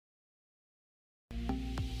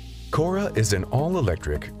Cora is an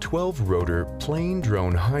all-electric 12-rotor plane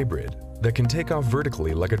drone hybrid that can take off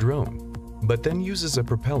vertically like a drone, but then uses a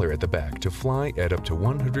propeller at the back to fly at up to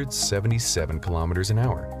 177 kilometers an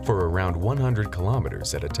hour for around 100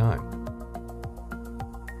 kilometers at a time.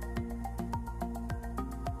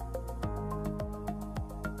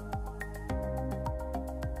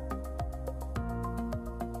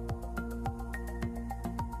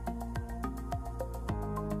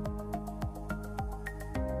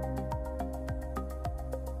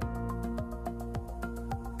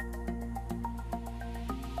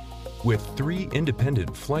 With 3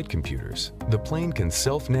 independent flight computers, the plane can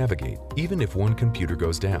self-navigate even if one computer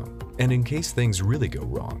goes down. And in case things really go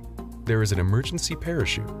wrong, there is an emergency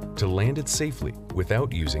parachute to land it safely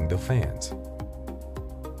without using the fans.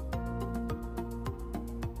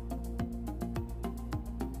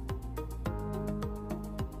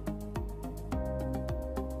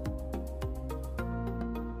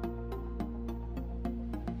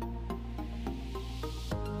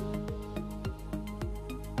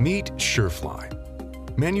 Meet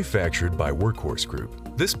SureFly. Manufactured by Workhorse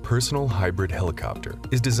Group, this personal hybrid helicopter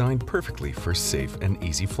is designed perfectly for safe and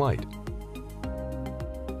easy flight.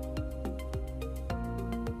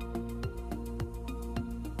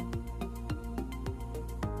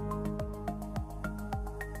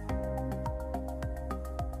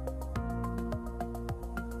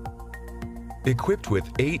 Equipped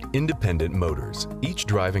with 8 independent motors, each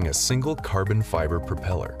driving a single carbon fiber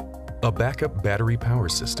propeller, a backup battery power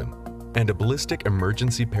system, and a ballistic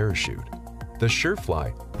emergency parachute, the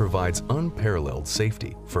SureFly provides unparalleled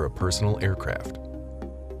safety for a personal aircraft.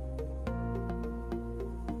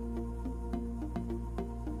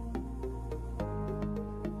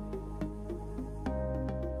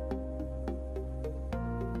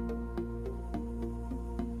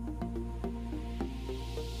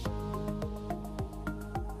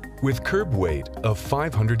 With curb weight of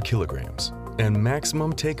 500 kilograms, and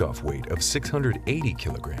maximum takeoff weight of 680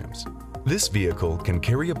 kilograms. This vehicle can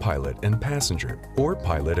carry a pilot and passenger, or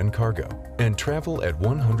pilot and cargo, and travel at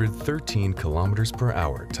 113 kilometers per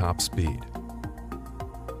hour top speed.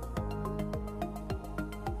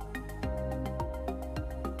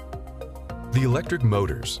 The electric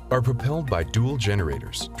motors are propelled by dual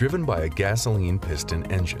generators driven by a gasoline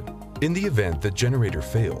piston engine. In the event the generator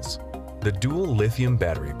fails, the Dual Lithium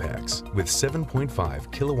Battery Packs with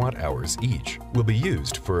 7.5 kilowatt-hours each will be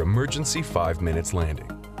used for emergency 5 minutes landing.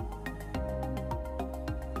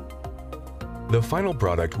 The final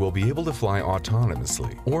product will be able to fly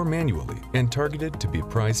autonomously or manually and targeted to be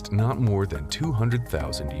priced not more than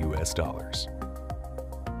 $200,000 US.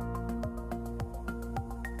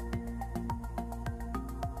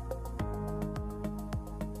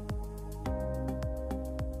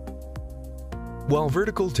 While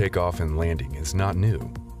vertical takeoff and landing is not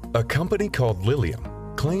new, a company called Lilium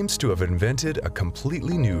claims to have invented a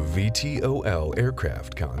completely new VTOL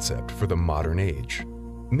aircraft concept for the modern age.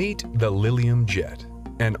 Meet the Lilium Jet,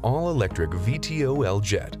 an all-electric VTOL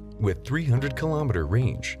jet with 300-kilometer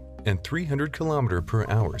range and 300 km per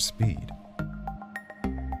hour speed.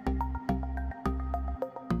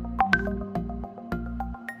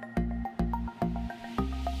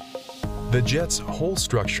 The jet's whole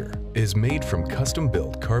structure is made from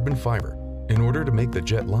custom-built carbon fiber in order to make the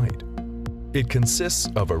jet light. It consists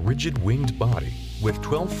of a rigid winged body with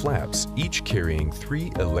 12 flaps, each carrying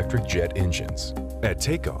 3 electric jet engines. At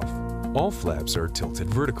takeoff, all flaps are tilted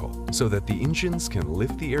vertical so that the engines can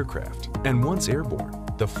lift the aircraft, and once airborne,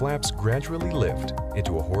 the flaps gradually lift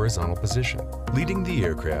into a horizontal position, leading the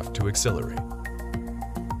aircraft to accelerate.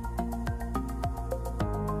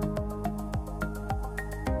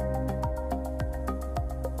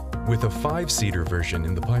 With a 5-seater version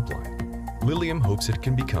in the pipeline, Lilium hopes it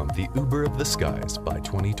can become the Uber of the skies by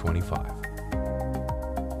 2025.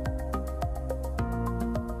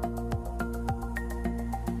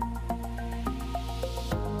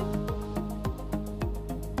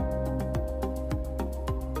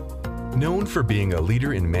 Known for being a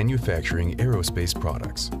leader in manufacturing aerospace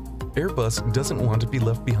products, Airbus doesn't want to be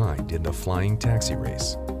left behind in the flying taxi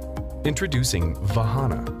race. Introducing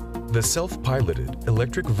Vahana, the self-piloted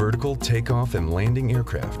electric vertical takeoff and landing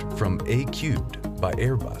aircraft from A-Cubed by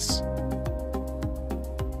Airbus.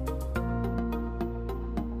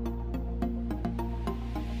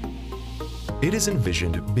 It is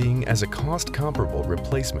envisioned being as a cost-comparable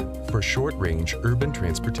replacement for short-range urban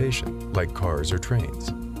transportation like cars or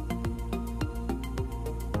trains.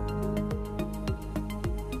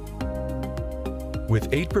 With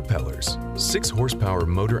 8 propellers, 6 horsepower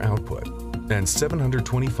motor output, and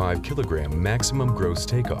 725 kilogram maximum gross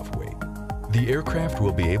takeoff weight, The aircraft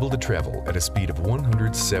will be able to travel at a speed of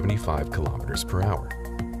 175 kilometers per hour.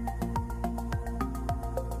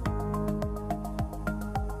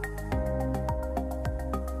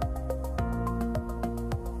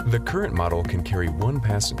 The current model can carry one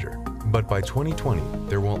passenger, but by 2020,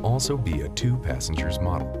 there will also be a 2 passengers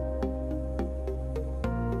model.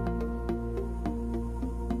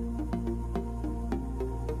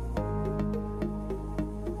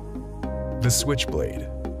 The Switchblade.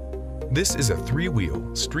 This is a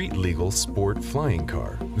 3-wheel, street-legal sport flying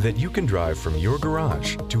car that you can drive from your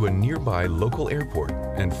garage to a nearby local airport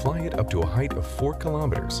and fly it up to a height of 4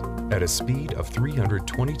 kilometers at a speed of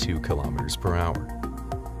 322 kilometers per hour.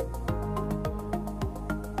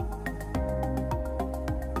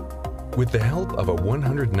 With the help of a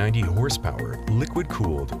 190 horsepower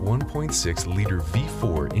liquid-cooled 1.6-liter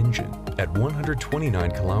V4 engine at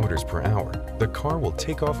 129 kilometers per hour, the car will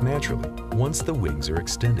take off naturally once the wings are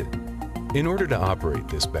extended. In order to operate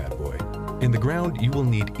this bad boy, in the ground you will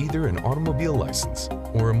need either an automobile license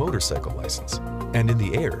or a motorcycle license, and in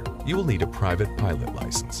the air you will need a private pilot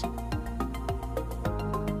license.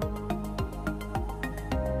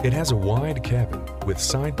 It has a wide cabin with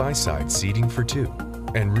side-by-side seating for 2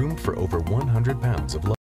 and room for over 100 pounds of luggage.